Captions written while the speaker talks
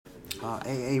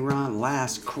Aaron,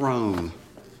 last chrome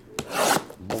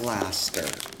blaster.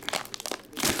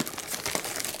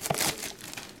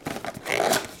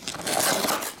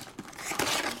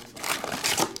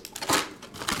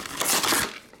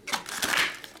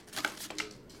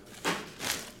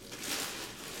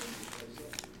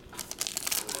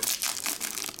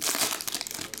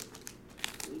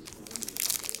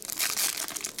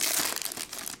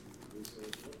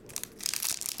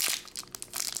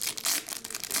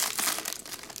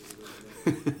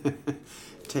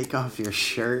 Take off your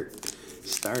shirt,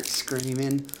 start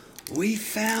screaming, "We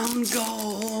found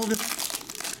gold!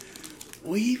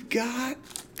 We've got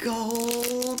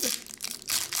gold!"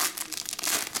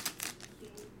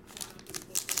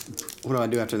 What do I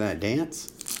do after that?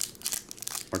 Dance?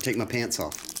 Or take my pants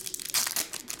off?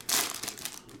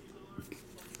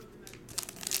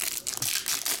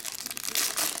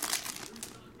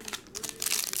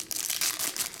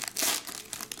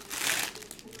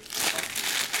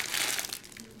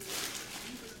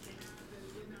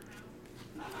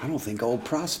 I don't think old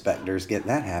prospectors get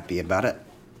that happy about it.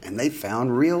 And they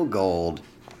found real gold.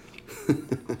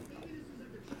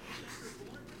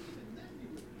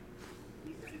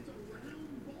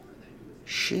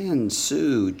 Shin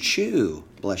Soo Choo.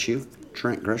 Bless you.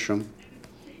 Trent Grisham.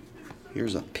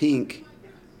 Here's a pink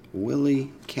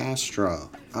Willie Castro.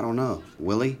 I don't know.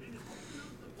 Willie?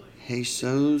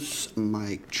 Jesus,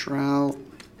 Mike Trout,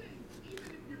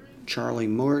 Charlie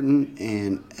Morton,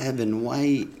 and Evan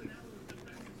White.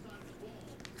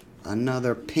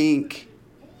 Another pink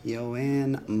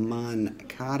Yoan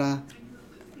Moncada,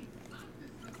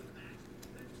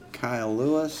 Kyle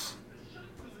Lewis,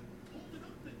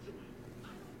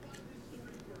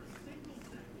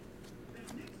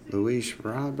 Luis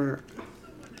Robert,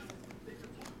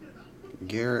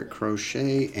 Garrett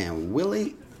Crochet, and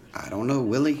Willie. I don't know,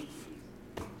 Willie.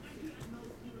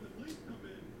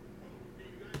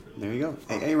 There you go.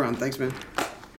 Hey, Aaron, thanks, man.